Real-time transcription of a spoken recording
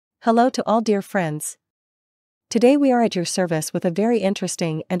Hello to all dear friends. Today we are at your service with a very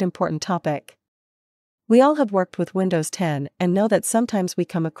interesting and important topic. We all have worked with Windows 10 and know that sometimes we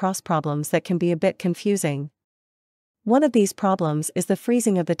come across problems that can be a bit confusing. One of these problems is the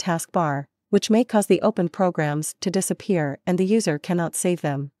freezing of the taskbar, which may cause the opened programs to disappear and the user cannot save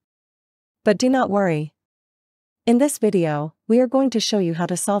them. But do not worry. In this video, we are going to show you how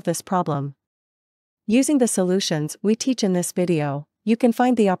to solve this problem. Using the solutions we teach in this video, you can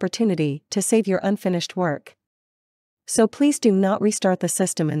find the opportunity to save your unfinished work. So please do not restart the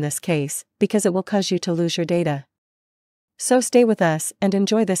system in this case, because it will cause you to lose your data. So stay with us and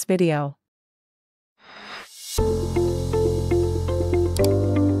enjoy this video.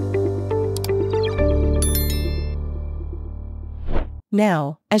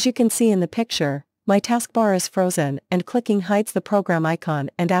 Now, as you can see in the picture, my taskbar is frozen and clicking hides the program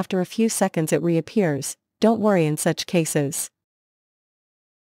icon, and after a few seconds it reappears. Don't worry in such cases.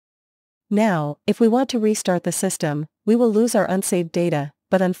 Now, if we want to restart the system, we will lose our unsaved data,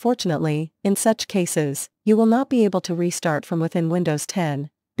 but unfortunately, in such cases, you will not be able to restart from within Windows 10,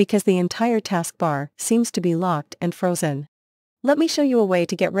 because the entire taskbar seems to be locked and frozen. Let me show you a way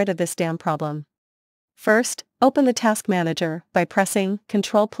to get rid of this damn problem. First, open the Task Manager by pressing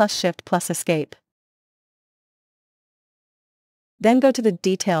Ctrl+Shift+Escape. Then go to the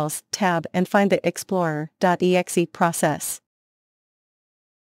Details tab and find the explorer.exe process.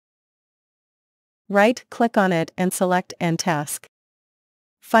 Right-click on it and select End Task.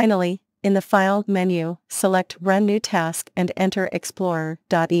 Finally, in the File menu, select Run New Task and enter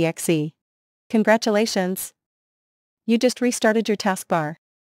explorer.exe. Congratulations! You just restarted your taskbar.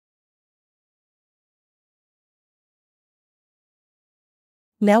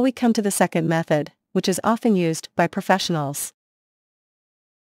 Now we come to the second method, which is often used by professionals.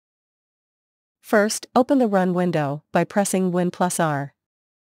 First, open the Run window by pressing Win+R.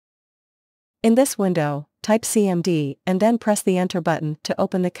 In this window, type CMD and then press the Enter button to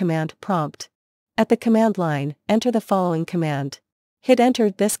open the command prompt. At the command line, enter the following command. Hit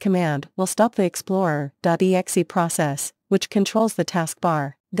Enter. This command will stop the explorer.exe process, which controls the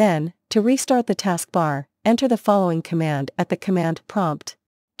taskbar. Then, to restart the taskbar, enter the following command at the command prompt.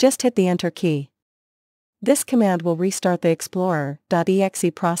 Just hit the Enter key. This command will restart the explorer.exe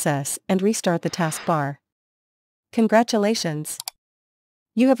process and restart the taskbar. Congratulations!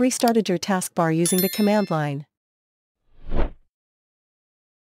 You have restarted your taskbar using the command line.